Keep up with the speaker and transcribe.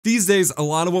These days, a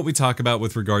lot of what we talk about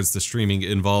with regards to streaming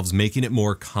involves making it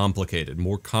more complicated,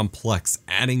 more complex,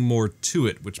 adding more to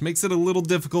it, which makes it a little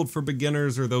difficult for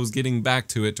beginners or those getting back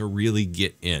to it to really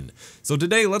get in. So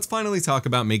today, let's finally talk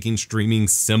about making streaming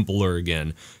simpler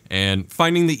again and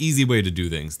finding the easy way to do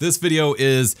things. This video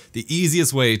is the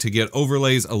easiest way to get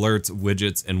overlays, alerts,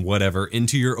 widgets, and whatever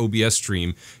into your OBS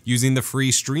stream using the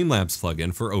free Streamlabs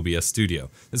plugin for OBS Studio.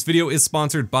 This video is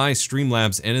sponsored by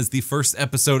Streamlabs and is the first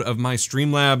episode of my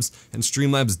Streamlabs and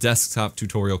Streamlabs desktop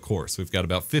tutorial course. We've got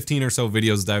about 15 or so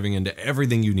videos diving into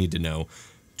everything you need to know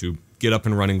to get up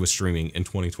and running with streaming in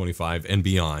 2025 and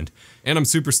beyond. And I'm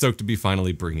super stoked to be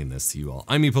finally bringing this to you all.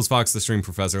 I'm EposVox, the Stream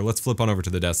Professor. Let's flip on over to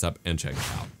the desktop and check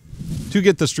it out. To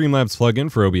get the Streamlabs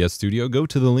plugin for OBS Studio, go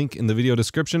to the link in the video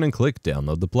description and click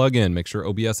download the plugin. Make sure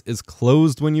OBS is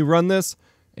closed when you run this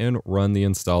and run the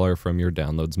installer from your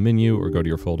downloads menu or go to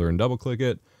your folder and double click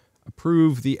it.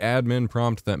 Approve the admin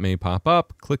prompt that may pop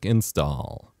up. Click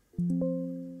install.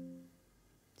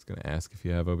 It's going to ask if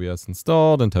you have OBS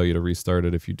installed and tell you to restart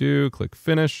it if you do. Click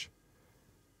finish.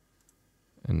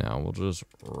 And now we'll just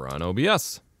run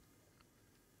OBS.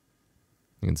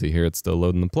 You can see here it's still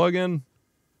loading the plugin.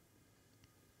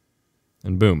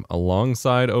 And boom,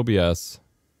 alongside OBS,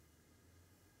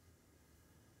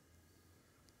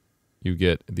 you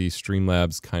get the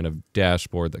Streamlabs kind of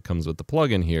dashboard that comes with the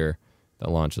plugin here that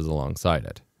launches alongside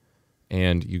it.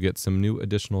 And you get some new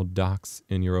additional docs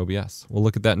in your OBS. We'll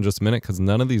look at that in just a minute because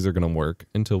none of these are going to work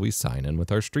until we sign in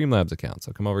with our Streamlabs account.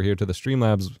 So come over here to the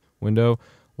Streamlabs window,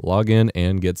 log in,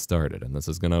 and get started. And this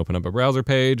is going to open up a browser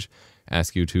page,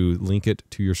 ask you to link it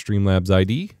to your Streamlabs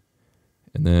ID.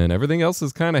 And then everything else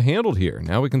is kind of handled here.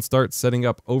 Now we can start setting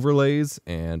up overlays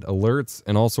and alerts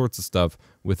and all sorts of stuff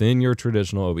within your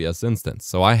traditional OBS instance.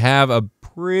 So I have a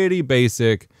pretty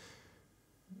basic,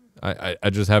 I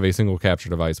just have a single capture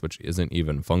device, which isn't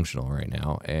even functional right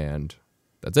now. And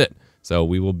that's it. So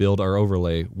we will build our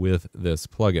overlay with this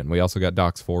plugin. We also got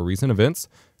docs for recent events.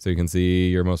 So you can see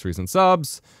your most recent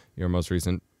subs, your most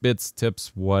recent bits,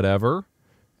 tips, whatever,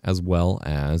 as well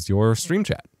as your stream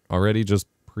chat already just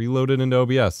preloaded into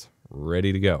OBS,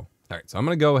 ready to go. All right, so I'm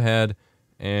going to go ahead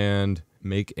and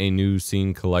make a new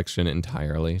scene collection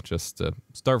entirely, just to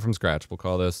start from scratch. We'll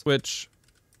call this Switch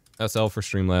SL for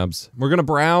Streamlabs. We're going to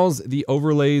browse the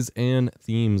overlays and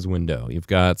themes window. You've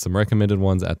got some recommended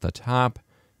ones at the top.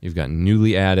 You've got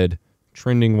newly added,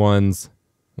 trending ones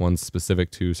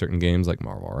specific to certain games like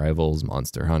Marvel Rivals,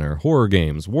 Monster Hunter, horror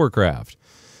games, Warcraft,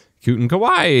 Cute and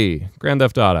Kawaii, Grand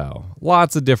Theft Auto.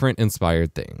 Lots of different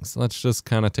inspired things. Let's just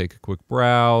kind of take a quick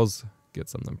browse, get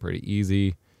something pretty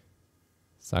easy.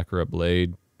 Sakura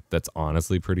Blade, that's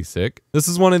honestly pretty sick. This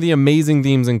is one of the amazing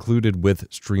themes included with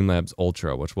Streamlabs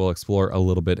Ultra, which we'll explore a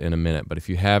little bit in a minute. But if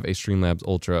you have a Streamlabs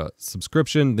Ultra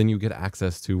subscription, then you get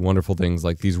access to wonderful things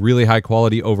like these really high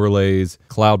quality overlays,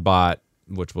 CloudBot,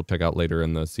 which we'll check out later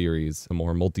in the series, some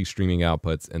more multi-streaming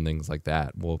outputs and things like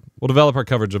that. We'll develop our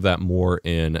coverage of that more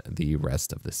in the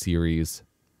rest of the series.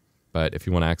 But if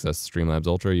you want to access Streamlabs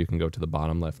Ultra, you can go to the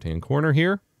bottom left-hand corner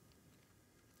here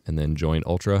and then join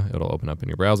Ultra. It'll open up in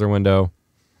your browser window.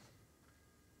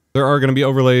 There are going to be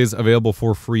overlays available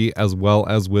for free as well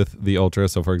as with the Ultra.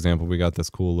 So for example, we got this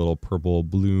cool little purple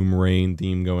bloom rain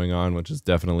theme going on, which is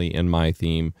definitely in my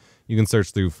theme. You can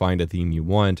search through, find a theme you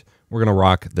want. We're going to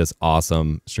rock this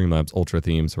awesome Streamlabs Ultra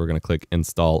theme. So we're going to click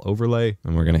Install Overlay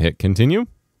and we're going to hit Continue.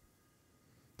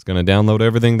 It's going to download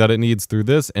everything that it needs through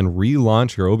this and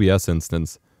relaunch your OBS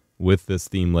instance with this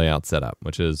theme layout setup,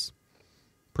 which is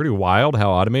pretty wild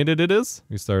how automated it is.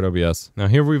 Restart OBS. Now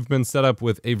here we've been set up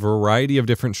with a variety of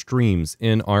different streams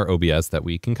in our OBS that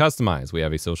we can customize. We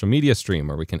have a social media stream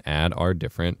where we can add our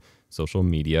different social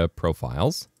media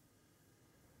profiles.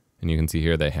 And you can see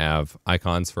here they have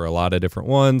icons for a lot of different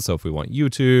ones. So if we want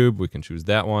YouTube, we can choose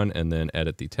that one and then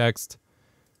edit the text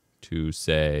to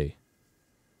say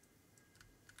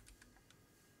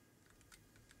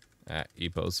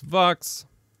 @EposVox.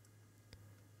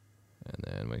 And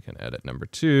then we can edit number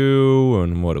 2.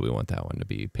 And what do we want that one to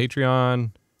be?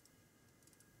 Patreon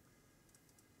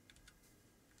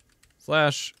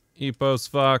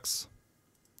 /EposVox.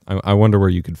 I wonder where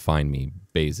you could find me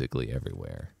basically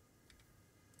everywhere.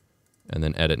 And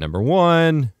then edit number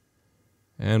 1.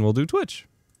 And we'll do Twitch.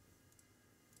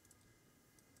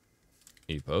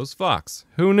 EposVox.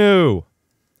 Who knew?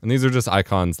 And these are just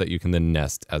icons that you can then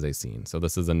nest as a scene. So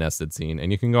this is a nested scene. And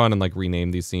you can go on and like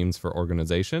rename these scenes for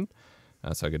organization.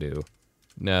 So I could do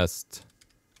nest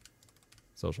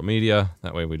social media.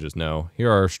 That way we just know. Here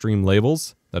are our stream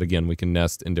labels that, again, we can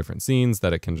nest in different scenes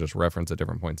that it can just reference at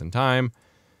different points in time.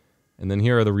 And then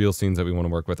here are the real scenes that we want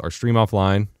to work with. Our stream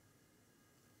offline.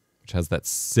 which has that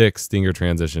sick stinger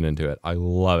transition into it. I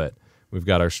love it. We've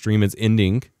got our stream is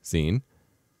ending scene.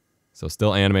 So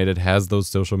still animated, has those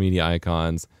social media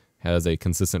icons, has a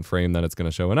consistent frame that it's going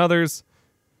to show in others.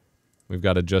 We've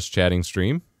got a just chatting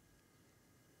stream.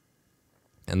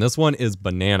 And this one is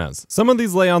bananas. Some of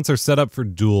these layouts are set up for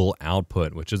dual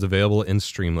output, which is available in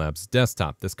Streamlabs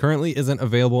desktop. This currently isn't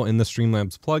available in the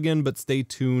Streamlabs plugin, but stay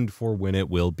tuned for when it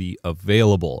will be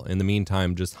available. In the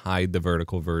meantime, just hide the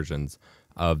vertical versions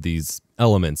of these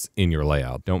elements in your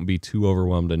layout. Don't be too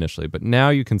overwhelmed initially. But now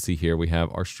you can see here we have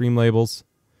our stream labels.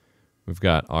 We've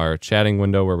got our chatting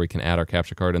window where we can add our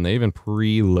capture card, and they even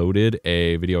preloaded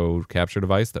a video capture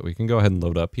device that we can go ahead and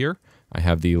load up here. I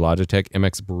have the Logitech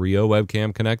MX Brio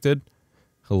webcam connected.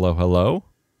 Hello, hello.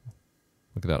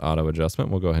 Look at that auto adjustment.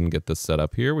 We'll go ahead and get this set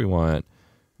up here. We want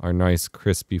our nice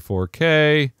crispy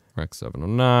 4K, Rec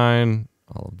 709.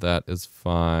 All of that is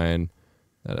fine.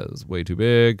 That is way too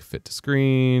big. Fit to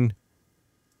screen.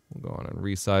 We'll go on and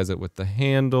resize it with the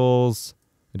handles.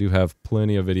 I do have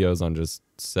plenty of videos on just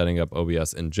setting up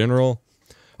OBS in general.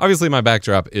 Obviously, my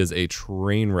backdrop is a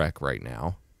train wreck right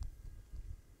now.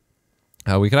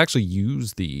 We could actually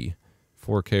use the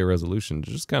 4K resolution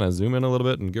to just kind of zoom in a little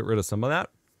bit and get rid of some of that.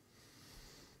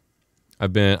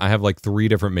 I have like 3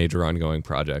 different major ongoing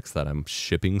projects that I'm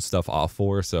shipping stuff off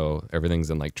for, so everything's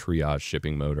in like triage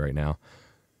shipping mode right now.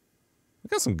 We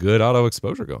got some good auto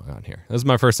exposure going on here. This is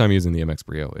my first time using the MX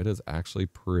Brio. It is actually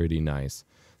pretty nice.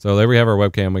 So there we have our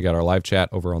webcam. We got our live chat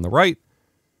over on the right.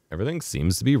 Everything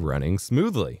seems to be running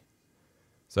smoothly.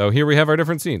 So here we have our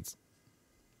different scenes.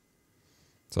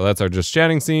 So that's our just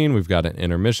chatting scene. We've got an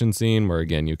intermission scene where,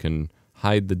 again, you can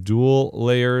hide the dual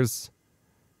layers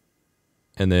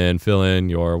and then fill in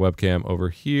your webcam over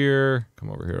here. Come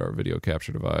over here to our video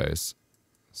capture device.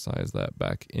 Size that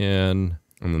back in.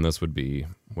 And then this would be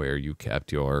where you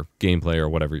kept your gameplay or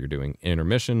whatever you're doing.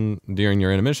 Intermission, during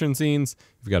your intermission scenes,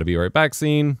 you've got a Be Right Back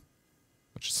scene,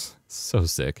 which is so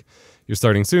sick. Your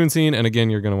starting soon scene, and again,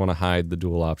 you're going to want to hide the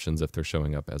dual options if they're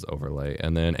showing up as overlay.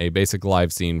 And then a basic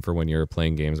live scene for when you're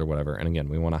playing games or whatever. And again,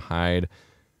 we want to hide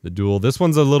the dual. This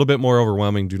one's a little bit more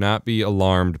overwhelming. Do not be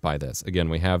alarmed by this. Again,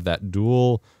 we have that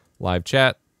dual live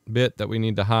chat bit that we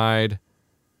need to hide.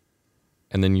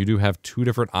 And then you do have 2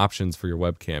 different options for your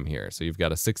webcam here. So you've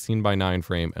got a 16:9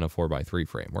 frame and a 4:3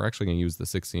 frame. We're actually going to use the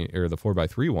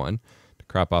 4:3 one to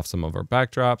crop off some of our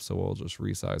backdrop. So we'll just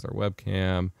resize our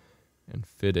webcam and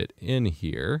fit it in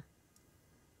here.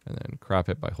 And then crop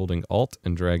it by holding Alt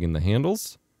and dragging the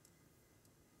handles.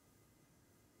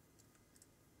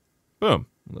 Boom.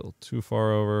 A little too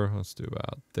far over. Let's do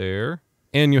about there.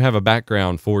 And you have a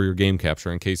background for your game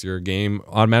capture in case your game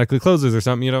automatically closes or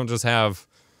something. You don't just have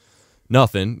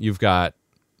nothing. You've got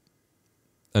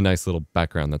a nice little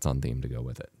background that's on theme to go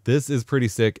with it. This is pretty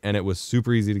sick, and it was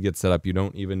super easy to get set up. You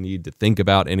don't even need to think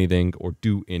about anything or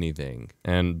do anything.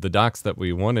 And the docs that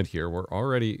we wanted here were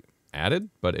already added,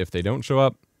 but if they don't show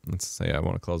up, let's say I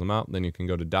want to close them out, then you can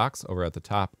go to Docs over at the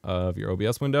top of your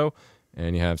OBS window,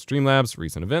 and you have Streamlabs,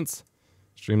 Recent Events,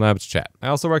 Streamlabs Chat. I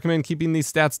also recommend keeping the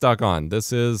stats doc on.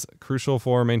 This is crucial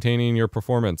for maintaining your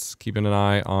performance. Keeping an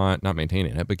eye on, not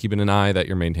maintaining it, but keeping an eye that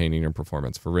you're maintaining your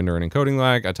performance. For render and encoding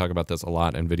lag, I talk about this a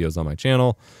lot in videos on my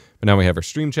channel. But now we have our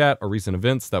stream chat or recent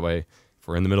events. That way, if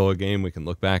we're in the middle of a game, we can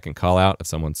look back and call out if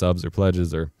someone subs or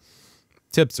pledges or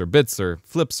tips or bits or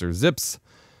flips or zips.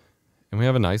 And we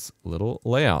have a nice little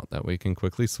layout that we can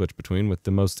quickly switch between with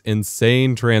the most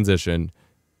insane transition,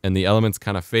 and the elements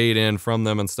kind of fade in from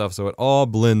them and stuff, so it all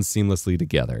blends seamlessly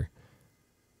together.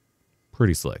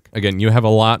 Pretty slick. Again, you have a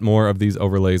lot more of these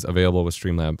overlays available with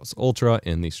Streamlabs Ultra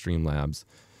in the Streamlabs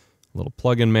little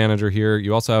plugin manager here.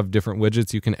 You also have different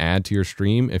widgets you can add to your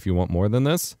stream if you want more than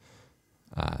this.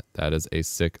 That is a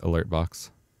sick alert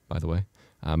box, by the way.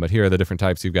 But here are the different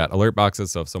types. You've got alert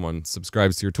boxes, so if someone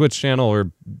subscribes to your Twitch channel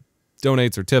or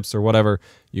donates or tips or whatever,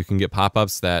 you can get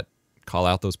pop-ups that call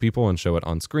out those people and show it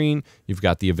on screen. You've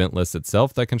got the event list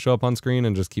itself that can show up on screen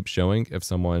and just keep showing if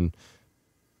someone,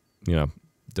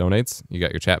 donates. You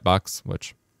got your chat box,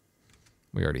 which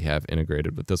we already have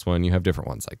integrated with this one. You have different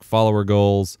ones like follower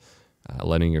goals,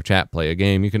 letting your chat play a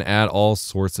game. You can add all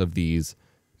sorts of these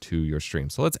to your stream.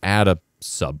 So let's add a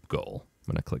sub goal.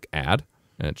 I'm going to click add,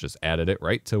 and it just added it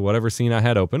right to whatever scene I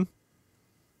had open.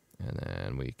 And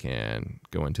then we can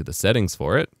go into the settings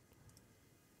for it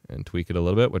and tweak it a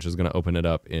little bit, which is going to open it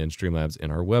up in Streamlabs in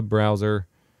our web browser.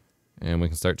 And we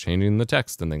can start changing the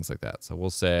text and things like that. So we'll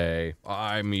say,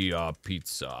 buy me a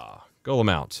pizza. Goal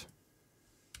amount,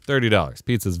 $30.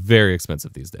 Pizza's very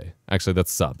expensive these days. Actually,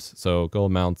 that's subs. So goal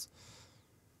amounts,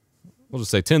 we'll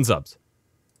just say 10 subs.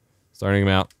 Starting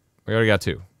amount, we already got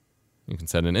 2. You can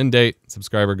set an end date,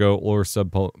 subscriber goal, or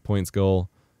sub points goal.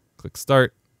 Click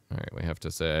start. All right, we have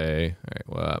to say,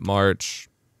 all right, well, March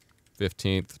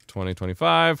 15th,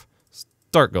 2025,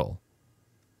 start goal.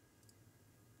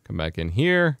 Come back in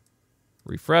here,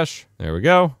 refresh. There we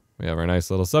go. We have our nice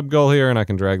little sub goal here, and I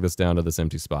can drag this down to this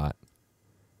empty spot.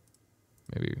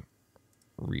 Maybe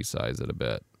resize it a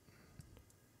bit.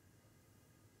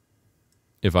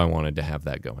 If I wanted to have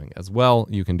that going as well,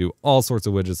 you can do all sorts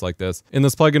of widgets like this. In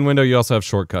this plugin window, you also have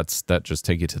shortcuts that just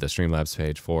take you to the Streamlabs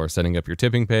page for setting up your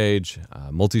tipping page,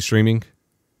 multi-streaming.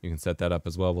 You can set that up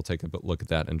as well. We'll take a look at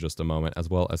that in just a moment, as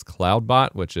well as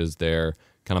CloudBot, which is their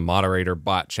kind of moderator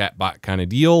bot, chat bot kind of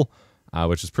deal,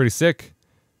 which is pretty sick.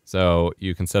 So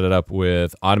you can set it up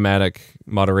with automatic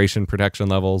moderation protection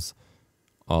levels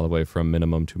all the way from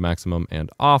minimum to maximum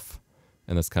and off.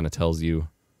 And this kind of tells you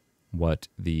what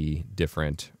the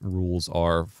different rules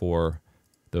are for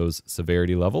those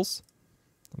severity levels.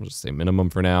 I'll just say minimum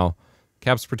for now.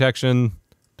 Caps protection,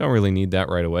 don't really need that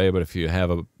right away, but if you have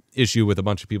an issue with a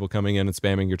bunch of people coming in and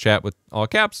spamming your chat with all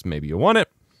caps, maybe you want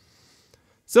it.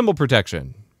 Symbol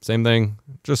protection, same thing,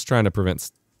 just trying to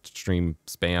prevent stream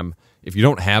spam. If you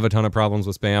don't have a ton of problems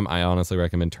with spam, I honestly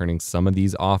recommend turning some of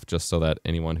these off just so that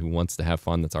anyone who wants to have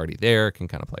fun that's already there can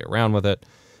kind of play around with it.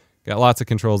 Got lots of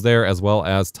controls there, as well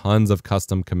as tons of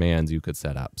custom commands you could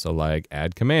set up. So like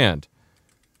add command,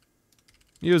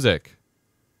 music.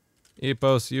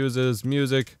 Epos uses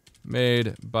music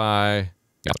made by,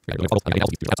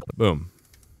 boom.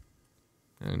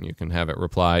 And you can have it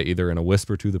reply either in a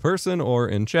whisper to the person or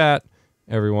in chat.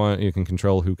 Everyone, you can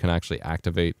control who can actually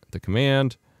activate the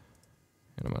command.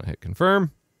 And I'm gonna hit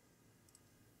confirm.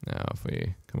 Now if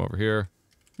we come over here,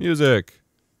 music.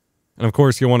 And of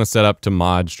course, you'll want to set up to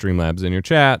mod Streamlabs in your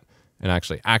chat and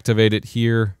actually activate it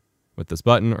here with this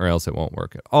button, or else it won't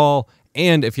work at all.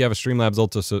 And if you have a Streamlabs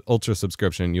Ultra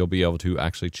subscription, you'll be able to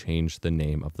actually change the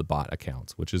name of the bot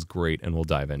accounts, which is great, and we'll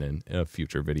dive in a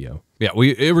future video. Yeah,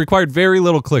 it required very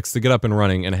little clicks to get up and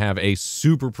running and have a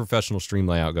super professional stream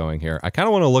layout going here. I kind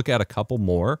of want to look at a couple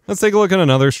more. Let's take a look at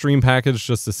another stream package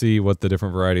just to see what the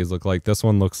different varieties look like. This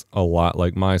one looks a lot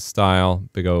like my style.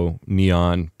 Big O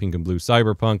neon pink and blue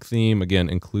cyberpunk theme, again,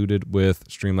 included with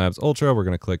Streamlabs Ultra. We're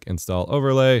going to click install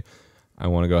overlay. I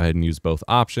want to go ahead and use both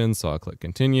options, so I'll click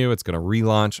continue. It's going to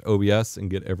relaunch OBS and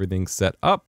get everything set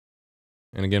up.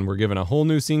 And again, we're given a whole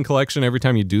new scene collection every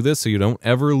time you do this, so you don't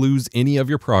ever lose any of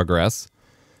your progress.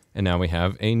 And now we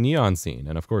have a neon scene.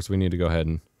 And of course, we need to go ahead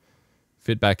and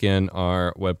fit back in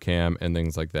our webcam and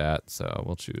things like that. So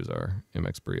we'll choose our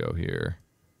MX Brio here.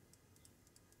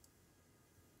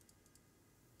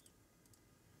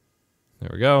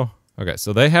 There we go. Okay,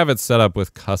 so they have it set up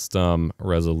with custom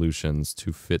resolutions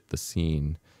to fit the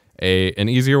scene. An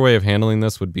easier way of handling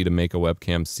this would be to make a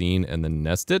webcam scene and then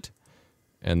nest it.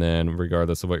 And then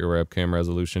regardless of what your webcam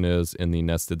resolution is, in the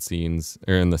nested scenes,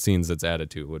 or in the scenes it's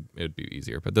added to, it would be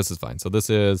easier. But this is fine. So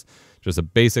this is just a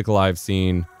basic live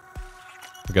scene.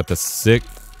 We got the sick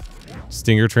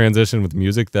stinger transition with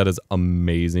music. That is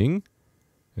amazing.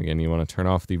 Again, you want to turn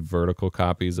off the vertical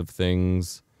copies of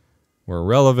things where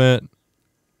relevant.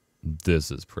 This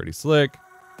is pretty slick.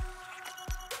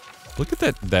 Look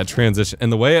at that transition.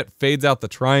 And the way it fades out the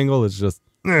triangle is just,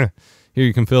 Here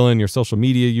you can fill in your social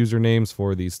media usernames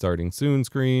for the starting soon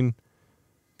screen.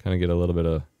 Kind of get a little bit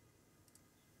of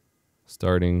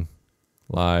starting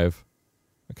live.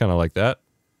 I kind of like that.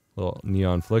 Little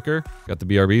neon flicker. Got the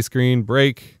BRB screen,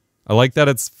 break. I like that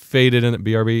it's faded in it,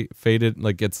 BRB faded,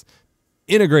 like it's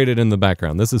integrated in the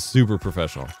background. This is super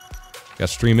professional. Got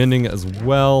stream ending as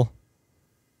well.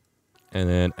 And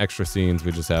then extra scenes,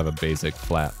 we just have a basic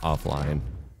flat offline.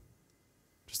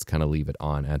 Just to kind of leave it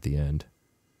on at the end.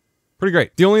 Pretty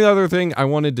great. The only other thing I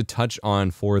wanted to touch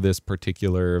on for this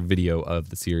particular video of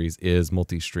the series is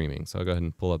multi-streaming. So I'll go ahead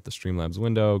and pull up the Streamlabs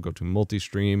window, go to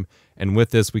multi-stream, and with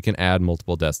this we can add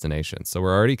multiple destinations. So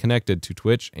we're already connected to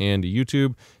Twitch and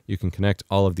YouTube. You can connect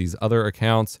all of these other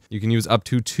accounts. You can use up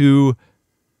to 2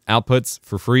 outputs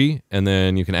for free, and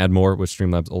then you can add more with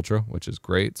Streamlabs Ultra, which is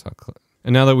great. So I'll click.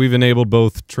 And now that we've enabled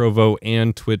both Trovo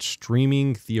and Twitch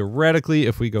streaming, theoretically,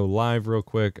 if we go live real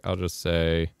quick, I'll just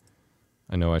say,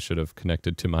 I know I should have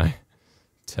connected to my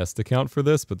test account for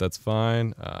this, but that's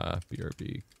fine.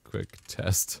 BRB quick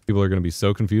test. People are going to be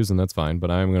so confused, and that's fine,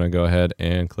 but I'm going to go ahead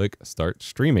and click start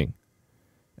streaming.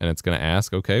 And it's going to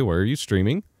ask, okay, where are you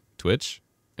streaming? Twitch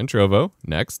and Trovo.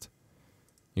 Next.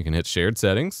 You can hit shared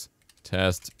settings.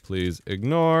 Test, please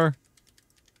ignore.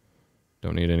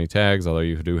 Don't need any tags, although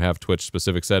you do have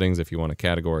Twitch-specific settings if you want a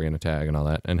category and a tag and all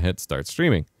that, and hit Start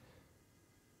Streaming.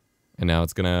 And now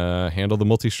it's going to handle the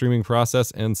multi-streaming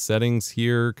process and settings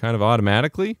here kind of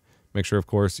automatically. Make sure, of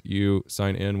course, you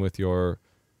sign in with your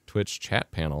Twitch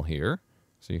chat panel here,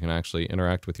 so you can actually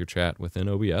interact with your chat within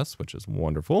OBS, which is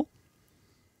wonderful.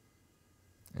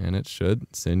 And it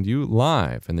should send you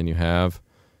live. And then you have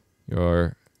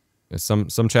your, some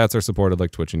chats are supported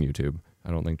like Twitch and YouTube.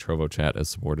 I don't think Trovo chat is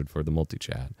supported for the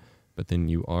multi-chat. But then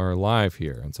you are live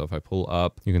here. And so if I pull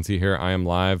up, you can see here I am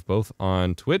live both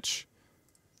on Twitch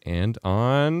and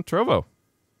on Trovo.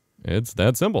 It's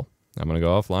that simple. I'm going to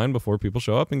go offline before people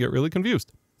show up and get really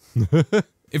confused.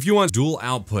 If you want dual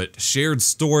output, shared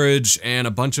storage, and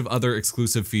a bunch of other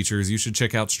exclusive features, you should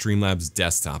check out Streamlabs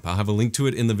Desktop. I'll have a link to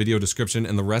it in the video description,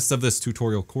 and the rest of this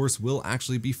tutorial course will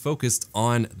actually be focused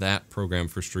on that program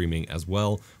for streaming as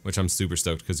well, which I'm super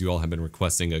stoked because you all have been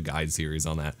requesting a guide series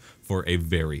on that for a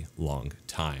very long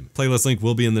time. Playlist link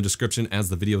will be in the description as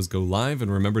the videos go live,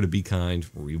 and remember to be kind,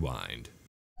 rewind.